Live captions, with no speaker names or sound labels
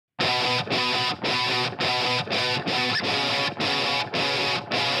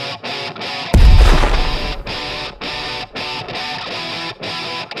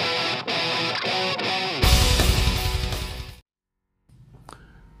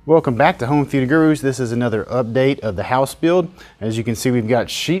Welcome back to Home Theater Gurus. This is another update of the house build. As you can see, we've got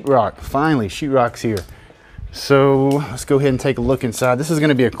sheetrock. Finally, sheetrock's here. So let's go ahead and take a look inside. This is going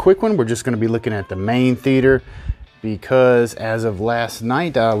to be a quick one. We're just going to be looking at the main theater because as of last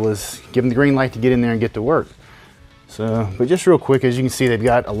night, I was given the green light to get in there and get to work. So, but just real quick, as you can see, they've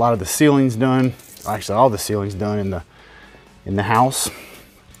got a lot of the ceilings done. Actually, all the ceilings done in the house.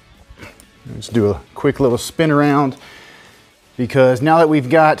 Let's do a quick little spin around. Because now that we've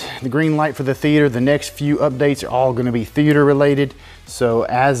got the green light for the theater, the next few updates are all going to be theater related. So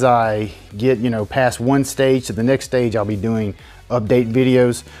as I get, past one stage to the next stage, I'll be doing update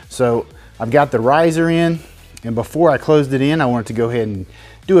videos. So I've got the riser in, and before I closed it in, I wanted to go ahead and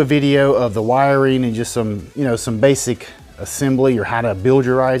do a video of the wiring and just some, some basic assembly or how to build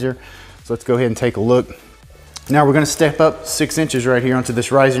your riser. So let's go ahead and take a look. Now we're going to step up 6 inches right here onto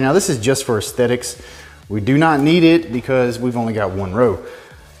this riser. Now this is just for aesthetics. We do not need it because we've only got one row,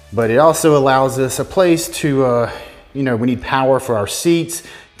 but it also allows us a place to, we need power for our seats,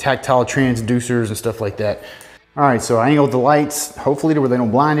 tactile transducers and stuff like that. All right, so I angled the lights, hopefully to where they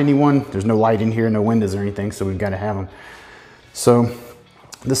don't blind anyone. There's no light in here, no windows or anything, so we've got to have them. So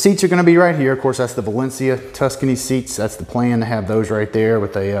the seats are going to be right here. Of course, that's the Valencia Tuscany seats. That's the plan, to have those right there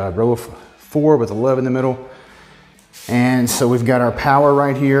with a row of 4 with a love in the middle. And so we've got our power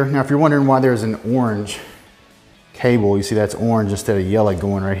right here. Now, if you're wondering why there's an orange cable, you see that's orange instead of yellow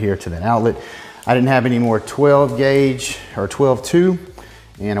going right here to that outlet. I didn't have any more 12 gauge or 12-2,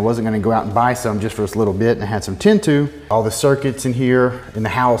 and I wasn't going to go out and buy some just for this little bit, and I had some 10-2. All the circuits in here in the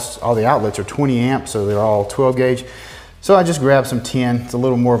house, all the outlets are 20 amps, so they're all 12 gauge. So I just grabbed some 10. It's a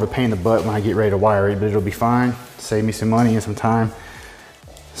little more of a pain in the butt when I get ready to wire it, but it'll be fine. Save me some money and some time.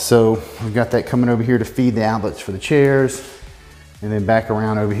 So we've got that coming over here to feed the outlets for the chairs, and then back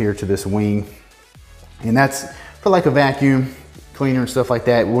around over here to this wing. And that's for like a vacuum cleaner and stuff like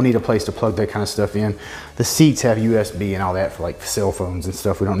that. We'll need a place to plug that kind of stuff in. The seats have USB and all that for like cell phones and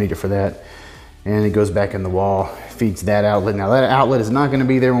stuff. We don't need it for that. And it goes back in the wall, feeds that outlet. Now that outlet is not gonna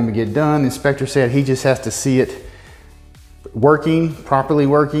be there when we get done. The inspector said he just has to see it working, properly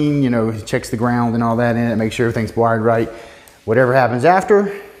working. He checks the ground and all that in it, make sure everything's wired right. Whatever happens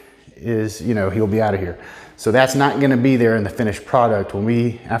after is, he'll be out of here. So that's not gonna be there in the finished product.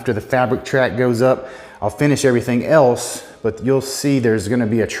 After the fabric track goes up, I'll finish everything else, but you'll see there's gonna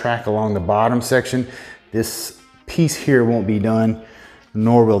be a track along the bottom section. This piece here won't be done,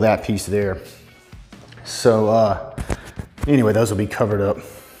 nor will that piece there. So anyway, those will be covered up.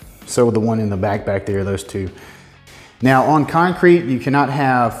 So the one in the back there, those two. Now on concrete, you cannot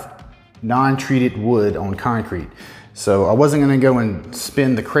have non-treated wood on concrete. So I wasn't gonna go and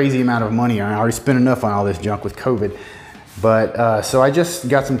spend the crazy amount of money. I already spent enough on all this junk with COVID. But so I just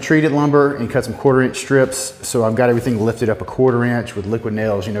got some treated lumber and cut some 1/4 inch strips. So I've got everything lifted up a 1/4 inch with liquid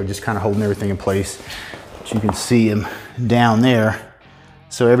nails, just kind of holding everything in place. So you can see them down there.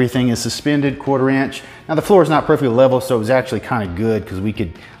 So everything is suspended 1/4 inch. Now the floor is not perfectly level, so it was actually kind of good because we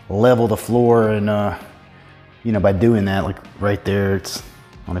could level the floor, and by doing that, like right there,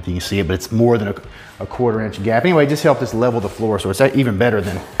 I don't know if you can see it, but it's more than a 1/4 inch gap. Anyway, it just helped us level the floor, so it's even better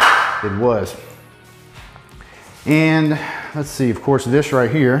than it was. And let's see, of course, this right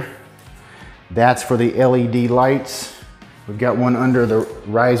here, that's for the LED lights. We've got one under the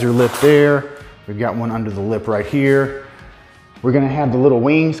riser lip there. We've got one under the lip right here. We're gonna have the little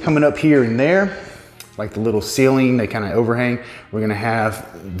wings coming up here and there, like the little ceiling, they kind of overhang. We're gonna have,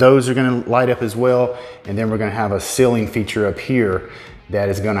 those are gonna light up as well. And then we're gonna have a ceiling feature up here that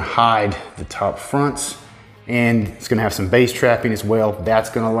is gonna hide the top fronts, and it's gonna have some base trapping as well. That's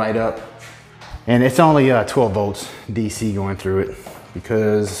gonna light up. And it's only 12 volts DC going through it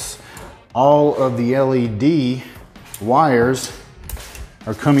because all of the LED wires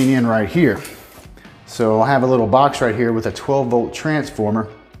are coming in right here. So I'll have a little box right here with a 12 volt transformer.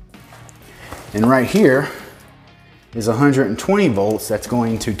 And right here is 120 volts that's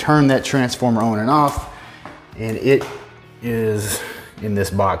going to turn that transformer on and off. And it is in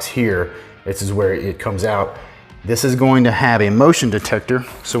this box here. This is where it comes out. This is going to have a motion detector.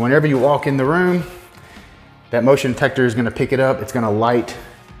 So whenever you walk in the room, that motion detector is gonna pick it up. It's gonna light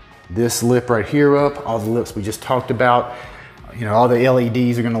this lip right here up, all the lips we just talked about. All the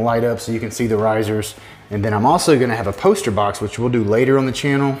LEDs are gonna light up so you can see the risers. And then I'm also gonna have a poster box, which we'll do later on the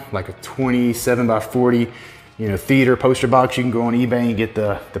channel, like a 27 by 40, theater poster box. You can go on eBay and get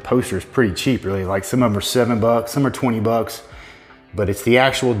the posters pretty cheap, really. Like some of them are $7, some are $20, but it's the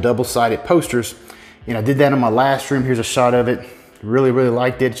actual double-sided posters. I did that in my last room. Here's a shot of it. Really, really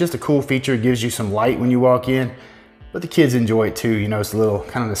liked it. It's just a cool feature. It gives you some light when you walk in, but the kids enjoy it too. It's a little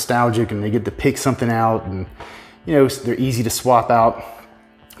kind of nostalgic, and they get to pick something out, and they're easy to swap out.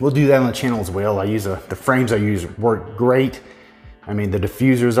 we'll do that on the channel as well. I use the frames I use work great. I mean, the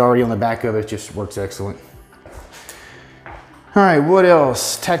diffuser is already on the back of it, just works excellent. All right, what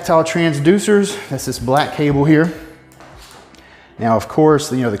else? Tactile transducers. That's this black cable here. Now, of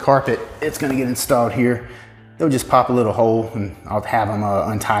course, you know, the carpet, it's gonna get installed here. They'll just pop a little hole and I'll have them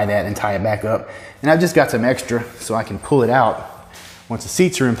untie that and tie it back up. And I've just got some extra so I can pull it out. Once the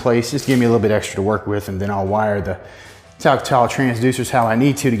seats are in place, just give me a little bit extra to work with, and then I'll wire the tactile transducers how I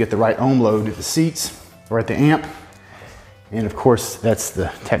need to get the right ohm load at the seats or at the amp. And of course, that's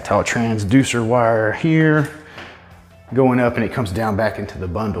the tactile transducer wire here, going up, and it comes down back into the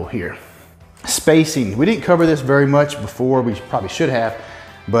bundle here. Spacing, we didn't cover this very much before, we probably should have,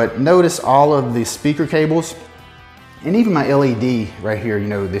 but notice all of the speaker cables, and even my LED right here, you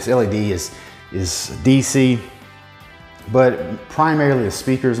know, this LED is DC, but primarily the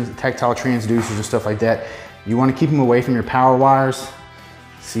speakers and tactile transducers and stuff like that, you want to keep them away from your power wires.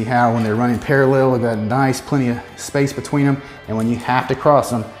 See how when they're running parallel, they've got nice, plenty of space between them, and when you have to cross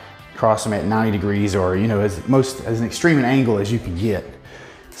them at 90 degrees, or, you know, as an extreme an angle as you can get.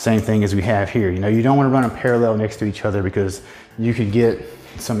 Same thing as we have here. You know, you don't want to run them parallel next to each other because you could get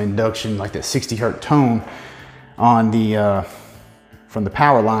some induction, like that 60 hertz tone on the from the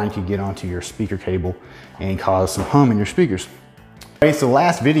power line could get onto your speaker cable and cause some hum in your speakers. Okay, so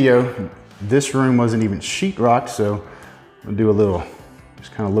last video, this room wasn't even sheetrocked, so we'll do a little,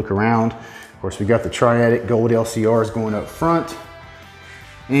 just kind of look around. Of course, we got the Triad gold LCRs going up front,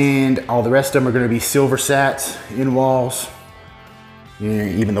 and all the rest of them are going to be silver sats, in walls,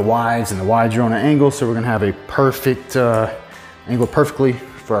 even the wides, and the wides are on an angle, so we're going to have a perfect angle perfectly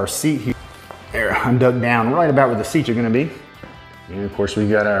for our seat here. There, I'm dug down right about where the seats are going to be. And of course, we've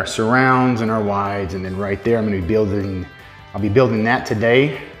got our surrounds and our wides, and then right there, I'm going to be building, I'll be building that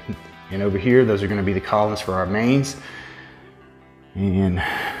today. And over here, those are going to be the columns for our mains. And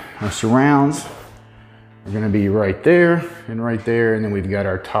our surrounds are going to be right there, and then we've got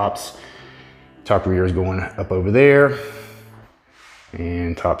our top rears going up over there.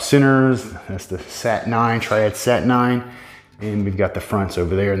 And top centers, that's the Sat 9, Triad Sat 9. And we've got the fronts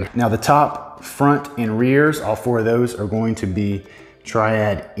over there. Now the top, front, and rears, all four of those are going to be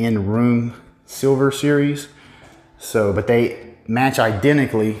Triad in-room silver series. So, but they match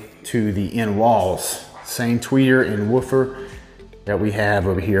identically to the in walls. Same tweeter and woofer that we have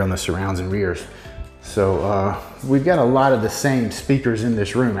over here on the surrounds and rears. So we've got a lot of the same speakers in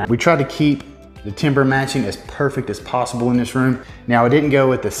this room. We try to keep the timber matching as perfect as possible in this room. Now I didn't go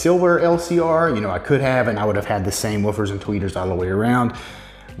with the silver LCR, you know, I could have, and I would have had the same woofers and tweeters all the way around.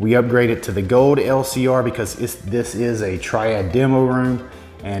 We upgraded to the gold LCR because this is a Triad demo room,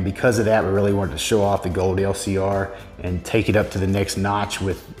 and because of that, we really wanted to show off the gold LCR and take it up to the next notch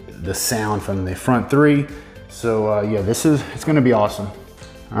with the sound from the front three. So yeah, it's gonna be awesome.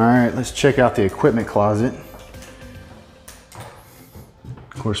 All right, let's check out the equipment closet.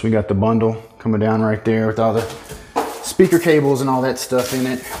 Of course, we got the bundle coming down right there with all the speaker cables and all that stuff in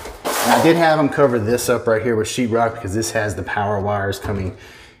it. And I did have them cover this up right here with sheetrock because this has the power wires coming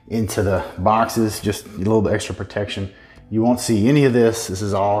into the boxes, just a little bit extra protection. You won't see any of this. This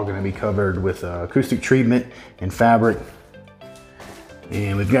is all going to be covered with acoustic treatment and fabric.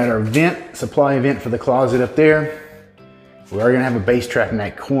 And we've got our vent, supply vent for the closet up there. We are going to have a bass trap in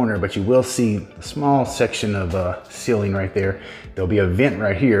that corner, but you will see a small section of ceiling right there. There'll be a vent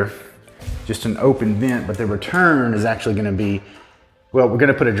right here, just an open vent, but the return is actually going to be, well, we're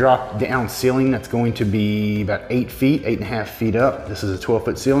going to put a drop down ceiling that's going to be about 8 feet, 8.5 feet up. This is a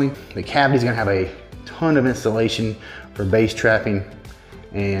 12-foot ceiling. The cavity is going to have a ton of insulation for bass trapping,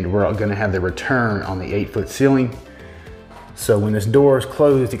 and we're going to have the return on the 8-foot ceiling. So when this door is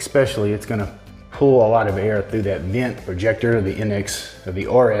closed, especially, it's going to pull a lot of air through that vent projector, the NX of the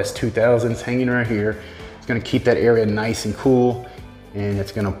RS 2000s hanging right here. It's going to keep that area nice and cool, and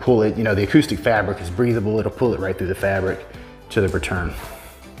it's going to pull it, you know, the acoustic fabric is breathable. It'll pull it right through the fabric to the return.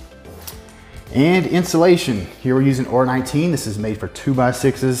 And insulation. Here we're using R19. This is made for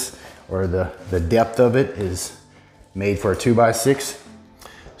 2x6s, or the depth of it is made for a 2x6.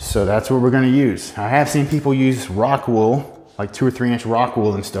 So that's what we're going to use. I have seen people use rock wool, like 2 or 3 inch rock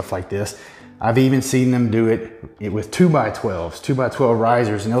wool and stuff like this. I've even seen them do it with 2x12s, 2x12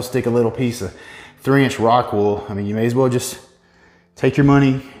 risers, and they'll stick a little piece of 3 inch rock wool. I mean, you may as well just take your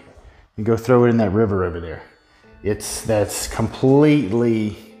money and go throw it in that river over there. That's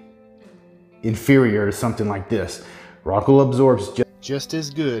completely inferior to something like this. Rock wool absorbs just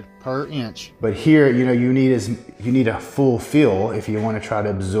as good per inch. But here, you know, you need a full fill if you want to try to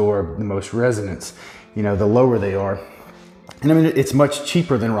absorb the most resonance, you know, the lower they are. And I mean, it's much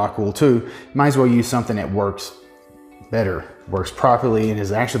cheaper than rock wool too. Might as well use something that works better, works properly, and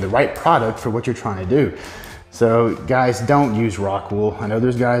is actually the right product for what you're trying to do. So guys, don't use rock wool. I know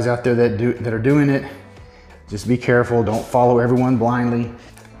there's guys out there that are doing it. Just be careful, don't follow everyone blindly.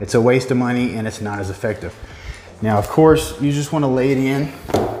 It's a waste of money and it's not as effective. Now, of course, you just want to lay it in.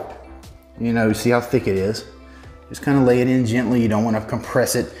 You know, see how thick it is. Just kind of lay it in gently. You don't want to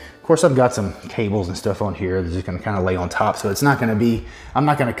compress it. Of course, I've got some cables and stuff on here that's just going to kind of lay on top. So it's not going to be, I'm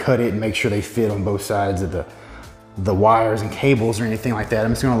not going to cut it and make sure they fit on both sides of the wires and cables or anything like that.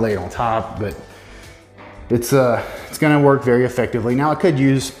 I'm just going to lay it on top, but it's going to work very effectively. Now, I could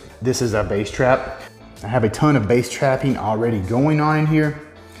use this as a bass trap. I have a ton of bass trapping already going on in here,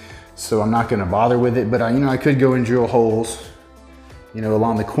 so I'm not going to bother with it. But you know, I could go and drill holes, you know,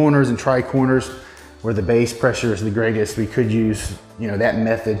 along the corners and tri-corners where the bass pressure is the greatest. We could use, you know, that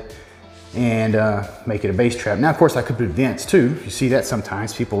method and make it a bass trap. Now, of course, I could put vents too. You see that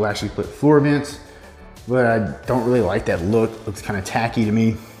sometimes people actually put floor vents, but I don't really like that look. It looks kind of tacky to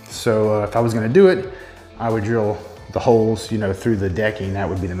me. So if I was going to do it, I would drill the holes, you know, through the decking. That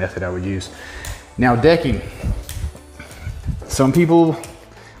would be the method I would use. Now, decking. Some people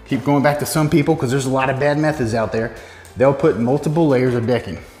keep going back to some people because there's a lot of bad methods out there. They'll put multiple layers of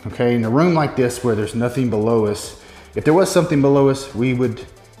decking. Okay, in a room like this where there's nothing below us, if there was something below us, we would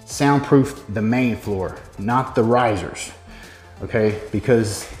soundproof the main floor, not the risers. Okay,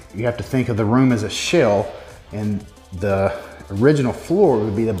 because you have to think of the room as a shell, and the original floor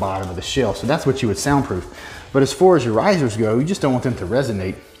would be the bottom of the shell. So that's what you would soundproof. But as far as your risers go, you just don't want them to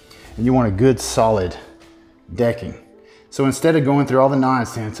resonate, and you want a good solid decking. So instead of going through all the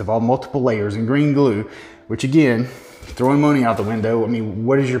nonsense of all multiple layers and green glue, which again, throwing money out the window, I mean,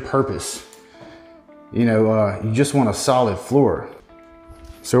 what is your purpose? You know, you just want a solid floor.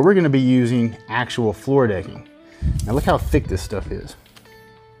 So we're gonna be using actual floor decking. Now look how thick this stuff is.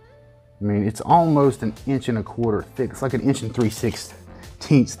 I mean, it's almost 1.25 inches thick. It's like 1 3/16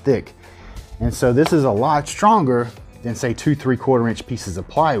 inches thick. And so this is a lot stronger than say 2 3/4 inch pieces of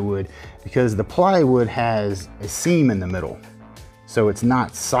plywood, because the plywood has a seam in the middle. So it's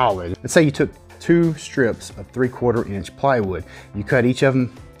not solid. Let's say you took 2 strips of 3/4 inch plywood. You cut each of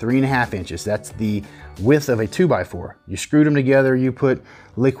them 3.5 inches. That's the width of a 2x4. You screwed them together, you put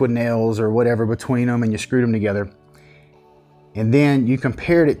liquid nails or whatever between them, and you screwed them together. And then you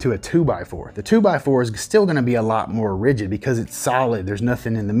compared it to a 2x4. The 2x4 is still gonna be a lot more rigid because it's solid. There's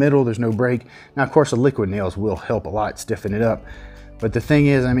nothing in the middle, there's no break. Now, of course, the liquid nails will help a lot stiffen it up. But the thing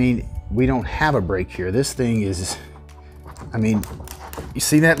is, I mean, we don't have a break here. This thing is, I mean, you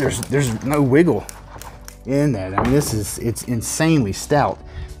see that? There's no wiggle in that. I mean, it's insanely stout.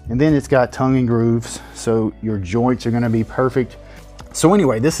 And then it's got tongue and grooves, so your joints are gonna be perfect. So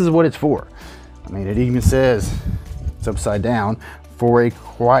anyway, this is what it's for. I mean, it even says, it's upside down, for a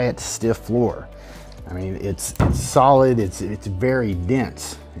quiet, stiff floor. I mean, it's solid, it's very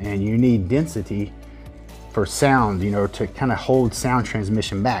dense, and you need density for sound, you know, to kind of hold sound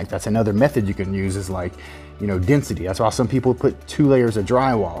transmission back. That's another method you can use, is like, you know, density. That's why some people put 2 layers of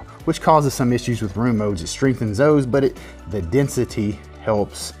drywall, which causes some issues with room modes. It strengthens those, but the density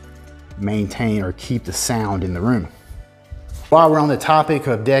helps maintain or keep the sound in the room. While we're on the topic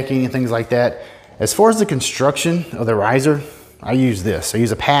of decking and things like that, as far as the construction of the riser, I use this. I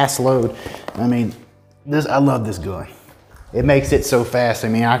use a pass load. I mean, I love this gun. It makes it so fast. I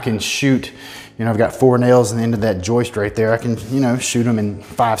mean, I can shoot, you know, I've got 4 nails in the end of that joist right there. I can, you know, shoot them in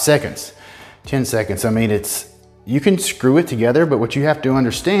 5 seconds, 10 seconds. I mean, you can screw it together, but what you have to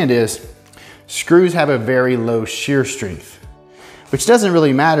understand is screws have a very low shear strength, which doesn't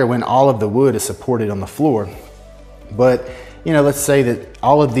really matter when all of the wood is supported on the floor. But, you know, let's say that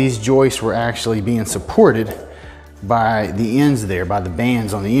all of these joists were actually being supported by the ends there, by the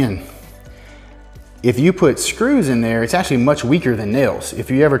bands on the end. If you put screws in there, it's actually much weaker than nails.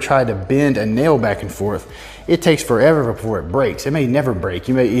 If you ever try to bend a nail back and forth, it takes forever before it breaks. It may never break.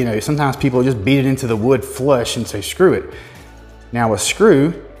 You know, sometimes people just beat it into the wood flush and say, screw it. Now a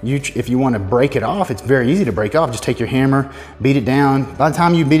screw, if you want to break it off, it's very easy to break off. Just take your hammer, beat it down. By the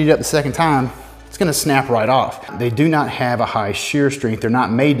time you beat it up the second time, it's gonna snap right off. They do not have a high shear strength. They're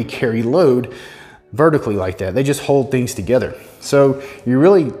not made to carry load vertically like that. They just hold things together. So you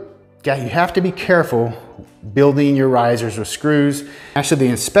have to be careful building your risers with screws. Actually,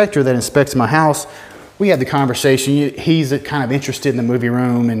 the inspector that inspects my house, we had the conversation. He's kind of interested in the movie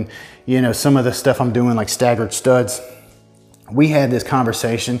room and, you know, some of the stuff I'm doing, like staggered studs. We had this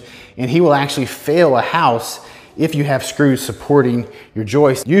conversation, and he will actually fail a house if you have screws supporting your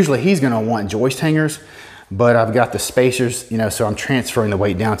joist. Usually he's gonna want joist hangers, but I've got the spacers, you know, so I'm transferring the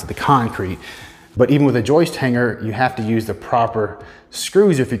weight down to the concrete. But even with a joist hanger, you have to use the proper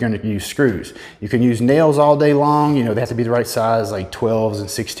screws if you're going to use screws. You can use nails all day long, you know, they have to be the right size, like 12s and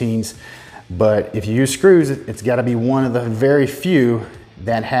 16s. But if you use screws, it's got to be one of the very few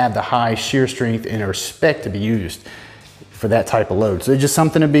that have the high shear strength and are spec to be used for that type of load. So it's just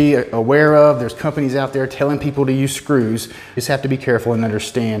something to be aware of. There's companies out there telling people to use screws. You just have to be careful and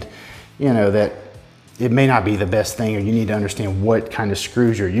understand, you know, that it may not be the best thing, or you need to understand what kind of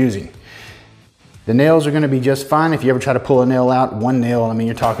screws you're using. The nails are going to be just fine. If you ever try to pull a nail out, one nail, I mean,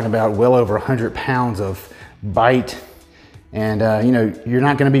 you're talking about well over 100 pounds of bite. And you know, you're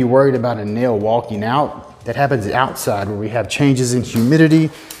not going to be worried about a nail walking out. That happens outside where we have changes in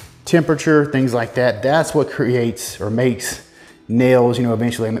humidity, temperature, things like that. That's what creates or makes nails, you know,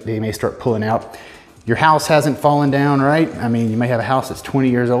 eventually they may start pulling out. Your house hasn't fallen down, right? I mean, you may have a house that's 20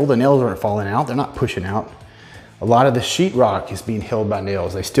 years old, the nails aren't falling out, they're not pushing out. A lot of the sheetrock is being held by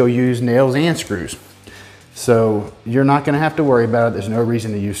nails. They still use nails and screws. So you're not gonna have to worry about it. There's no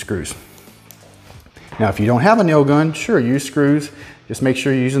reason to use screws. Now, if you don't have a nail gun, sure, use screws. Just make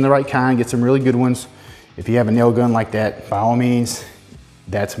sure you're using the right kind, get some really good ones. If you have a nail gun like that, by all means,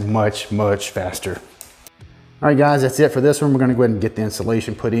 that's much, much faster. All right, guys, that's it for this one. We're gonna go ahead and get the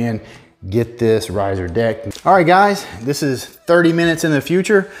insulation put in, get this riser decked. All right, guys, this is 30 minutes in the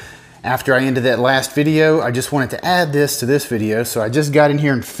future. After I ended that last video, I just wanted to add this to this video. So I just got in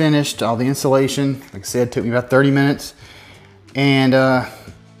here and finished all the insulation. Like I said, it took me about 30 minutes. And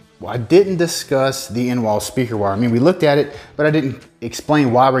well, I didn't discuss the in-wall speaker wire. I mean, we looked at it, but I didn't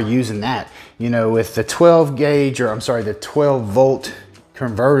explain why we're using that. You know, with the 12 gauge, or I'm sorry, the 12 volt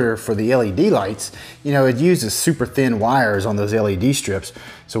converter for the LED lights, you know, it uses super thin wires on those LED strips.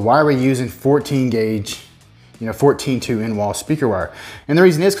 So why are we using 14 gauge, you know, 14-2 in-wall speaker wire? And the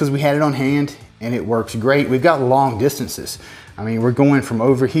reason is because we had it on hand and it works great. We've got long distances. I mean, we're going from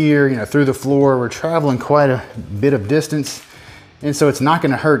over here, you know, through the floor. We're traveling quite a bit of distance. And so it's not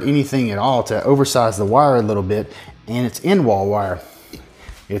going to hurt anything at all to oversize the wire a little bit. And it's in-wall wire.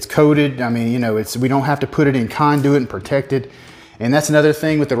 It's coated. I mean, you know, we don't have to put it in conduit and protect it. And that's another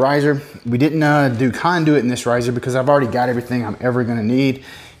thing with the riser. We didn't do conduit in this riser because I've already got everything I'm ever going to need.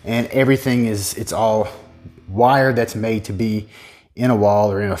 And everything it's all wire that's made to be in a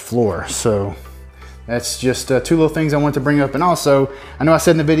wall or in a floor. So that's just two little things I wanted to bring up. And also, I know I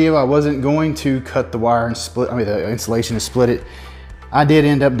said in the video I wasn't going to cut the wire and split, I mean the insulation and split it. I did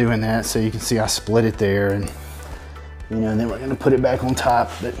end up doing that, so you can see I split it there, and you know, and then we're gonna put it back on top.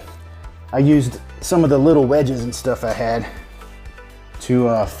 But I used some of the little wedges and stuff I had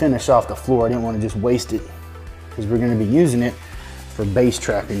to finish off the floor. I didn't want to just waste it because we're gonna be using it for base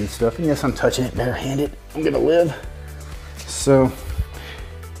trapping and stuff. And yes, I'm touching it barehanded. I'm gonna live. So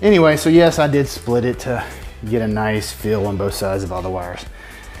anyway, so yes, I did split it to get a nice feel on both sides of all the wires.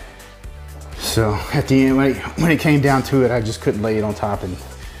 So at the end, when it came down to it, I just couldn't lay it on top, and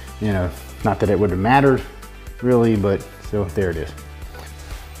you know, not that it would have mattered really, but so there it is.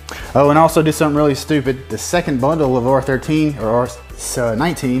 Oh, and also did something really stupid. The second bundle of R13 or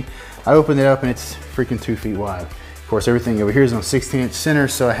R19, I opened it up and it's freaking 2 feet wide. Of course, everything over here is on 16-inch center,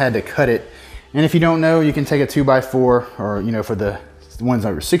 so I had to cut it. And if you don't know, you can take a 2x4, or you know, for the ones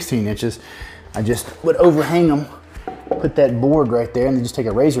over 16 inches, I just would overhang them, put that board right there, and then just take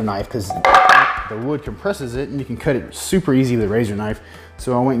a razor knife, because the wood compresses it and you can cut it super easy with a razor knife.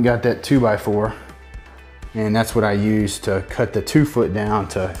 So I went and got that 2x4, and that's what I used to cut the 2 foot down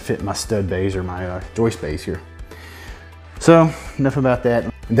to fit my stud bays or my joist bays here. So enough about that.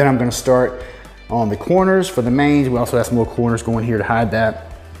 And then I'm going to start on the corners for the mains. We also have some little corners going here to hide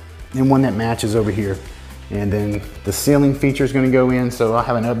that, and one that matches over here. And then the ceiling feature is going to go in, so I'll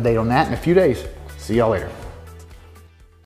have an update on that in a few days. See y'all later.